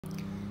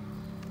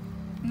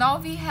Now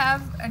we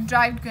have a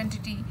derived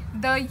quantity.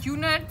 The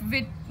unit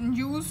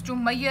used to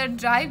measure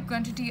derived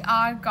quantity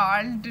are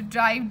called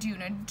derived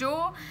unit.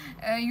 जो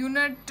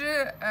unit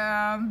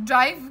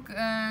drive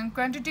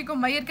quantity को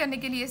major करने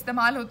के लिए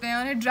इस्तेमाल होते हैं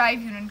उन्हें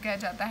ड्राइव यूनिट कहा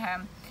जाता है.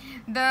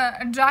 The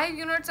derived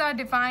units are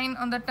defined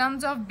on the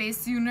terms of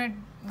base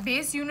unit.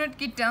 Base unit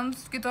की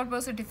टर्म्स के तौर पर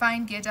उसे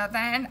डिफाइन किया जाता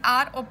है and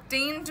are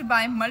obtained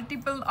by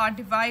multiple और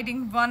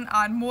dividing one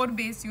are more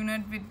base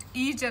unit with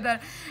each other,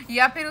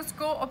 या फिर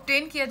उसको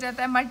ऑब्टेन किया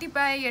जाता है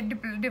मल्टीप्लाई या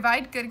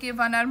डिवाइड करके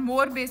one are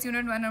more base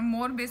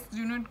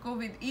unit को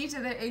विद ईच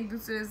अदर एक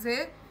दूसरे से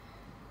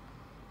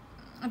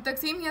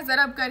तकसीम या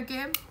ज़रब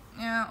करके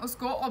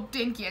उसको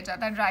ऑब्टेन किया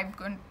जाता है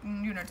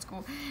ड्राइव्ड यूनिट्स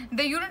को. The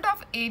unit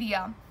of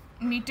area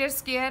metre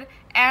square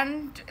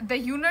and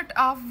the unit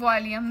of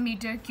volume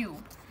metre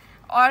cube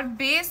और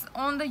base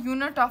on the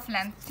unit of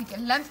length. ठीक है,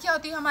 लेंथ क्या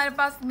होती है हमारे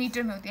पास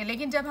मीटर में होती है,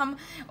 लेकिन जब हम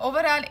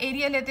ओवरऑल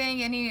एरिया लेते हैं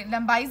यानी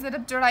लंबाई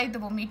ज़रब चौड़ाई तो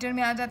वो मीटर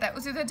में आ जाता है.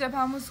 उसी तरह जब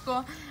हम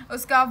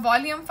उसका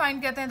वॉल्यूम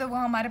फाइंड करते हैं तो वो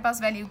हमारे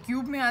पास वैल्यू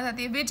क्यूब में आ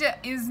जाती है विच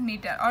इज़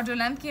मीटर, और जो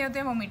लेंथ के होते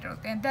हैं वो मीटर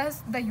होते हैं.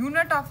 दस the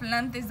unit of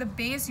length is the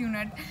base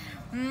unit.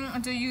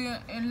 जो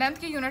लेंथ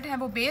के यूनिट हैं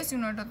वो बेस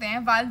यूनिट होते हैं,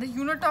 while the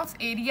unit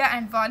of area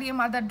and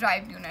volume are the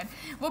drive unit.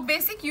 वो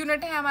बेसिक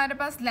यूनिट है हमारे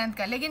पास लेंथ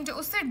का, लेकिन जो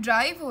उससे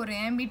ड्राइव हो रहे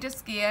हैं मीटर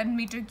स्क्वायर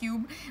मीटर क्यूब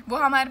वो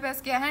हमारे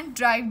पास क्या है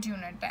ड्राइव्ड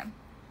यूनिट है,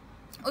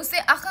 उससे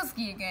अखज़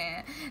किए गए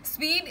हैं.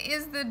 Speed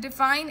is the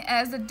define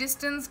as the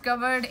distance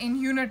covered in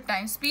unit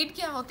time. Speed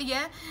क्या होती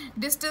है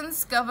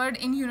distance covered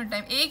in unit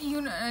time. एक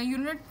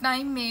यूनिट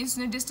टाइम में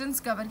इसने डिस्टेंस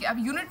कवर किया.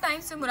 अब यूनिट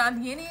टाइम से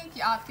मुराद ये नहीं है कि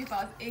आपके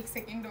पास 1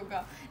 सेकेंड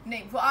होगा,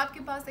 नहीं, वो आपके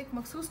पास एक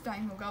मखसूस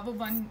टाइम होगा. वो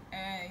 1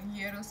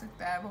 ईयर हो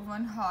सकता है, वो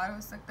 1 हावर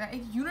हो सकता है.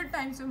 एक यूनिट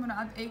टाइम से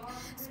मुराद एक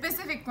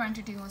स्पेसिफिक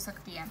क्वान्टिटी हो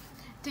सकती है.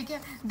 ठीक है,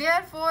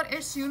 therefore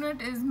its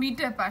unit is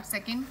metre पर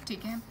सेकेंड.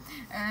 ठीक है,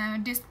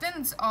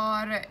 डिस्टेंस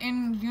और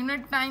इन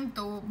यूनिट टाइम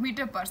तो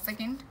मीटर पर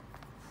सेकेंड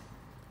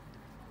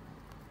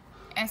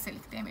ऐसे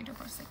लिखते हैं मीटर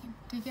पर सेकेंड.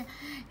 ठीक है,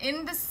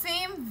 in the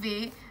same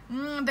way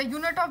the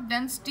unit of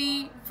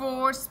density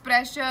force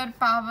pressure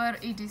power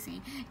etc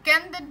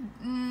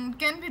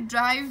can be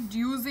derived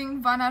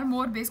using one are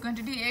more base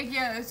quantity. एक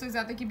या इससे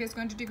ज़्यादा की बेस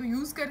क्वांटिटी को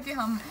यूज़ करके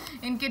हम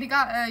इनके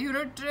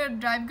यूनिट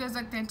ड्राइव कर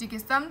सकते हैं. ठीक है,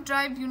 सम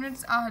drive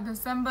units are the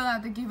symbol are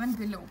the given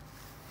below.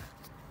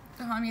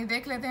 तो हम ये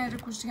देख लेते हैं जो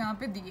कुछ यहाँ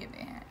पे दिए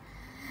हुए हैं.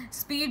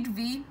 Speed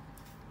v,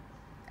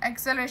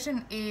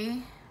 acceleration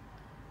a,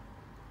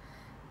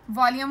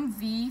 volume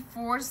v,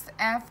 force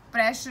f,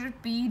 pressure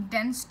p,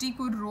 density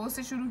को रो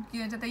से शुरू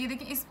किया जाता है. ये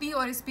देखिए इस p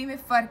और इस p में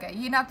फ़र्क है.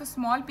 ये ना तो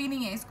स्मॉल p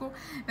नहीं है, इसको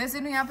वैसे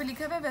ना यहाँ पे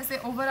लिखा हुआ है, वैसे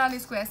ओवरऑल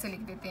इसको ऐसे लिख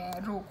देते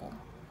हैं रो को.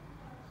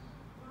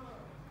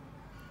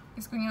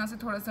 इसको यहाँ से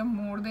थोड़ा सा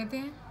मोड़ देते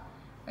हैं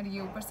और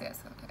ये ऊपर से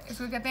ऐसा होता है.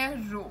 इसको कहते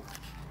हैं रो.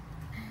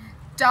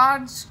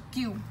 चार्ज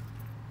q,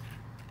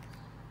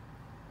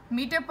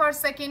 मीटर पर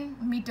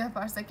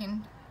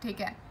सेकेंड.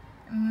 ठीक है,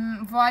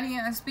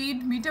 वॉल्यूम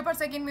स्पीड मीटर पर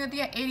सेकेंड में होती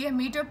है, एरिया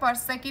मीटर पर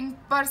सेकेंड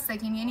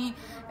यानी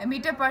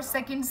मीटर पर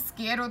सेकेंड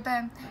स्क्वायर होता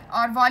है,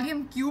 और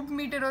वॉल्यूम क्यूब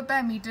मीटर होता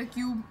है मीटर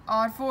क्यूब,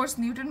 और फोर्स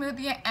न्यूटन में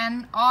होती है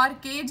एन, और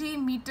केजी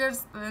मीटर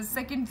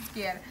सेकेंड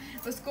स्क्वायर.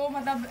 उसको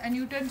मतलब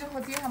न्यूटन जो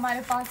होती है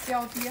हमारे पास क्या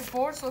होती है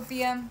फोर्स होती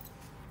है.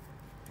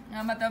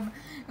 मतलब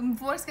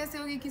फोर्स कैसे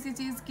होगी किसी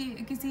चीज़ की,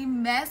 किसी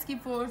मैस की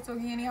फोर्स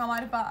होगी. यानी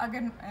हमारे पास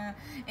अगर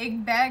एक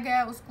बैग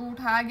है उसको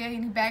उठाया गया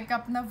यानी बैग का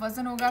अपना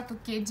वज़न होगा तो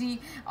केजी,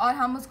 और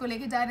हम उसको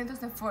लेके जा रहे हैं तो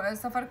उसने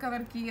सफ़र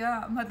कवर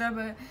किया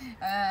मतलब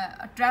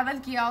ट्रैवल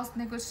किया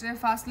उसने कुछ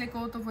फासले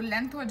को, तो वो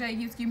लेंथ हो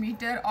जाएगी उसकी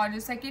मीटर, और जो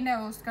सेकंड है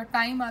उसका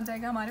टाइम आ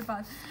जाएगा हमारे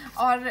पास.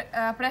 और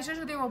प्रेशर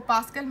होती है वो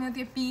पास्कल में होती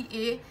है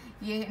PA,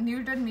 ये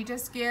न्यूटन मीटर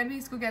स्क्वायर भी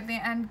इसको कहते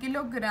हैं, एंड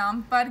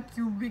किलोग्राम पर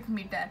क्यूबिक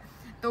मीटर.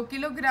 तो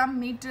किलोग्राम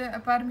मीटर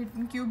पर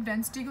मीटर क्यूब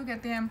डेंसिटी को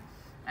कहते हैं,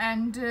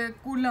 एंड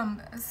कूलम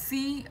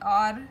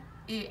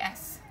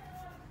CRAS.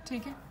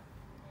 ठीक है.